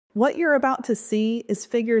What you're about to see is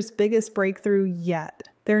Figure's biggest breakthrough yet.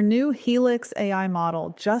 Their new Helix AI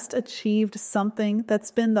model just achieved something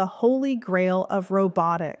that's been the holy grail of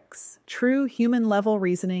robotics: true human-level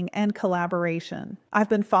reasoning and collaboration. I've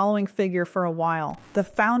been following Figure for a while. The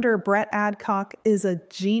founder, Brett Adcock, is a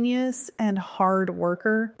genius and hard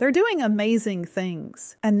worker. They're doing amazing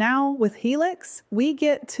things. And now, with Helix, we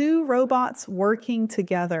get two robots working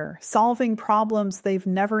together, solving problems they've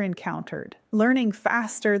never encountered, learning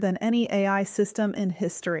faster than any AI system in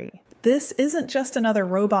history. This isn't just another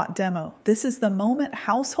robot demo. This is the moment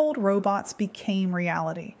household robots became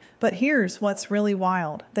reality. But here's what's really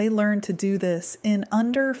wild. They learned to do this in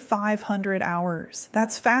under 500 hours.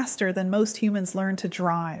 That's faster than most humans learn to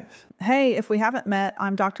drive. Hey, if we haven't met,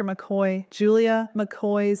 I'm Dr. McCoy, Julia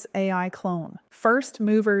McCoy's AI clone. First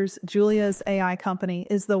Movers, Julia's AI company,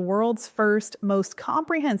 is the world's first, most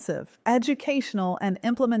comprehensive educational and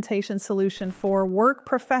implementation solution for work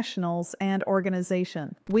professionals and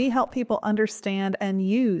organization. We help people understand and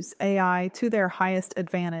use AI to their highest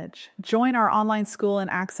advantage. Join our online school and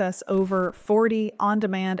access over 40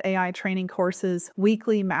 on-demand AI training courses,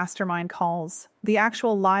 weekly mastermind calls, the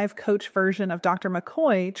actual live coach version of Dr.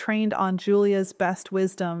 McCoy trained on Julia's best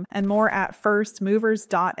wisdom, and more at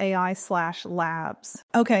firstmovers.ai/labs.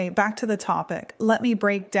 Okay, back to the topic. Let me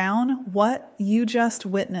break down what you just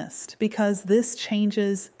witnessed, because this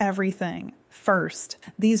changes everything. First,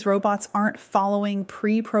 these robots aren't following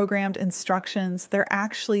pre-programmed instructions. They're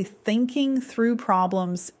actually thinking through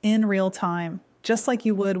problems in real time, just like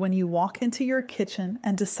you would when you walk into your kitchen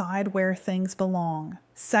and decide where things belong.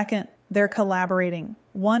 Second, they're collaborating.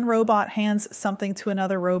 One robot hands something to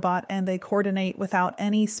another robot and they coordinate without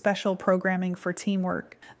any special programming for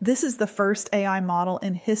teamwork. This is the first AI model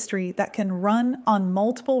in history that can run on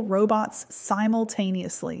multiple robots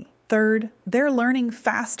simultaneously. Third, they're learning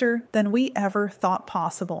faster than we ever thought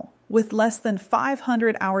possible. With less than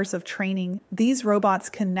 500 hours of training, these robots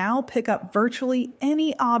can now pick up virtually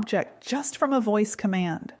any object just from a voice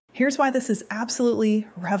command. Here's why this is absolutely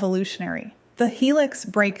revolutionary. The Helix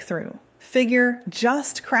Breakthrough. Figure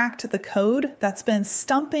just cracked the code that's been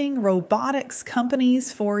stumping robotics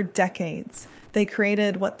companies for decades. They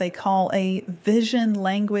created what they call a vision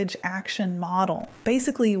language action model.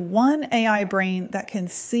 Basically, one AI brain that can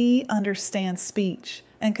see, understand speech,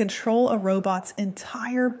 and control a robot's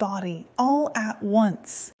entire body all at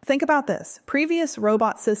once. Think about this. Previous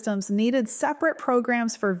robot systems needed separate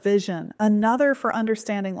programs for vision, another for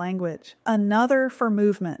understanding language, another for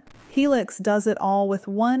movement. Helix does it all with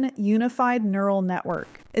one unified neural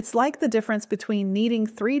network. It's like the difference between needing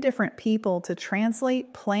 3 different people to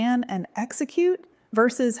translate, plan, and execute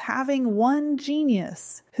versus having one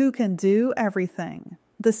genius who can do everything.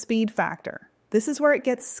 The speed factor. This is where it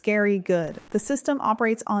gets scary good. The system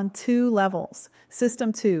operates on 2 levels.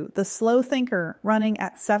 System 2, the slow thinker running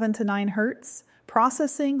at 7 to 9 Hertz,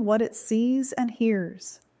 processing what it sees and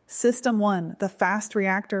hears. System 1, the fast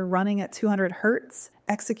reactor running at 200 Hertz,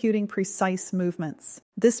 executing precise movements.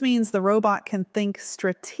 This means the robot can think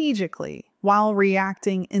strategically while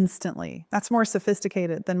reacting instantly. That's more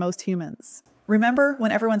sophisticated than most humans. Remember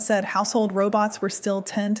when everyone said household robots were still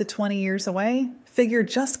 10 to 20 years away? Figure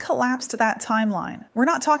just collapsed that timeline. We're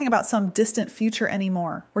not talking about some distant future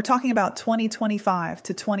anymore. We're talking about 2025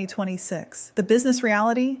 to 2026. The business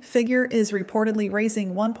reality, Figure is reportedly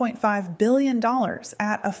raising $1.5 billion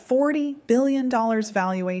at a $40 billion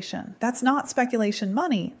valuation. That's not speculation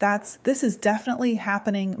money. This is definitely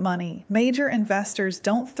happening money. Major investors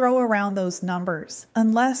don't throw around those numbers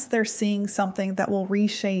unless they're seeing something that will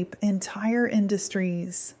reshape entire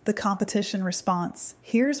industries. The competition response.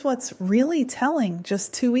 Here's what's really telling.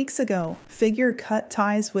 Just 2 weeks ago, Figure cut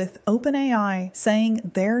ties with OpenAI, saying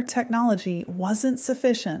their technology wasn't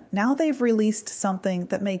sufficient. Now they've released something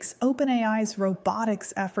that makes OpenAI's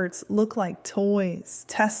robotics efforts look like toys.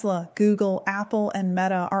 Tesla, Google, Apple, and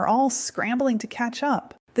Meta are all scrambling to catch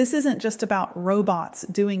up. This isn't just about robots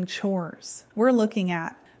doing chores. We're looking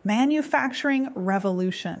at manufacturing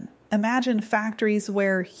revolution. Imagine factories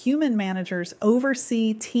where human managers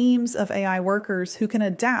oversee teams of AI workers who can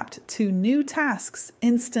adapt to new tasks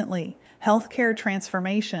instantly. Healthcare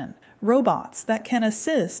transformation. Robots that can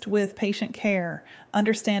assist with patient care,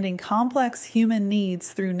 understanding complex human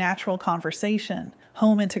needs through natural conversation.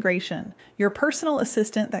 Home integration. Your personal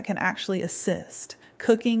assistant that can actually assist.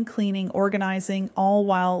 Cooking, cleaning, organizing, all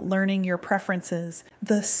while learning your preferences.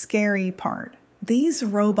 The scary part. These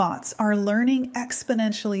robots are learning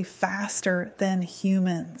exponentially faster than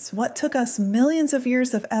humans. What took us millions of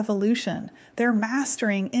years of evolution, they're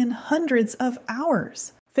mastering in hundreds of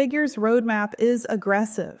hours. Figure's roadmap is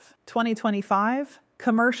aggressive. 2025,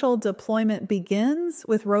 Commercial deployment begins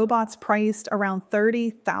with robots priced around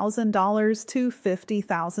 $30,000 to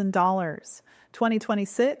 $50,000.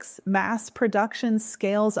 2026, mass production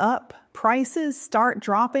scales up. Prices start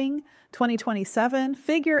dropping. 2027,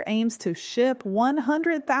 figure aims to ship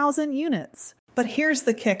 100,000 units. But here's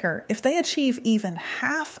the kicker. If they achieve even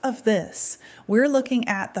half of this, we're looking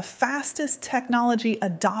at the fastest technology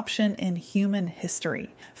adoption in human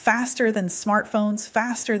history. Faster than smartphones,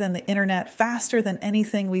 faster than the internet, faster than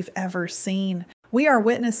anything we've ever seen. We are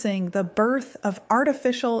witnessing the birth of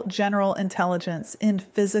artificial general intelligence in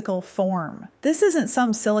physical form. This isn't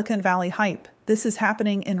some Silicon Valley hype. This is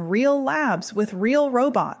happening in real labs with real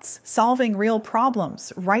robots, solving real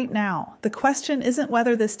problems right now. The question isn't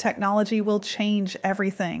whether this technology will change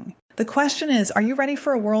everything. The question is, are you ready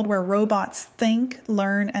for a world where robots think,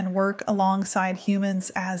 learn, and work alongside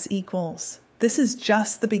humans as equals? This is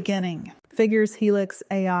just the beginning. Figure's Helix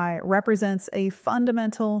AI represents a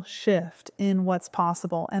fundamental shift in what's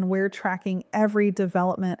possible, and we're tracking every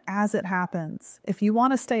development as it happens. If you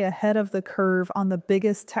want to stay ahead of the curve on the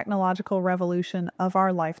biggest technological revolution of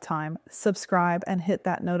our lifetime, subscribe and hit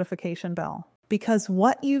that notification bell. Because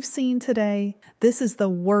what you've seen today, this is the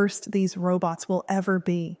worst these robots will ever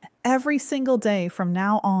be. Every single day from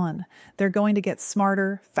now on, they're going to get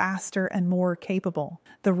smarter, faster, and more capable.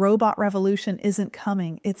 The robot revolution isn't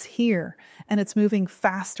coming, it's here, and it's moving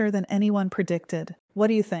faster than anyone predicted. What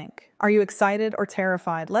do you think? Are you excited or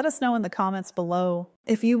terrified? Let us know in the comments below.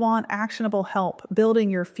 If you want actionable help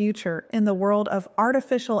building your future in the world of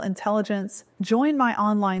artificial intelligence, join my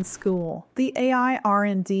online school, the AI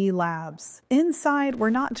R&D Labs. Inside,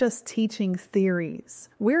 we're not just teaching theories.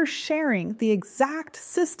 We're sharing the exact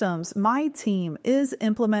systems my team is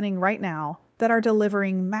implementing right now that are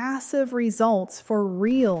delivering massive results for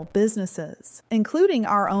real businesses, including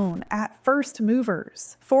our own at First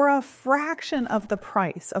Movers. For a fraction of the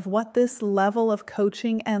price of what this level of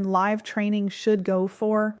coaching and live training should go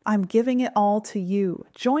for, I'm giving it all to you.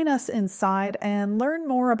 Join us inside and learn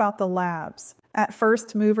more about the labs at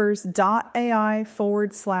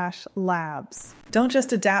firstmovers.ai/labs. Don't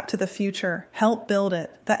just adapt to the future, help build it.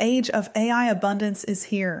 The age of AI abundance is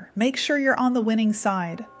here. Make sure you're on the winning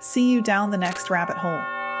side. See you down the next rabbit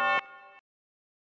hole.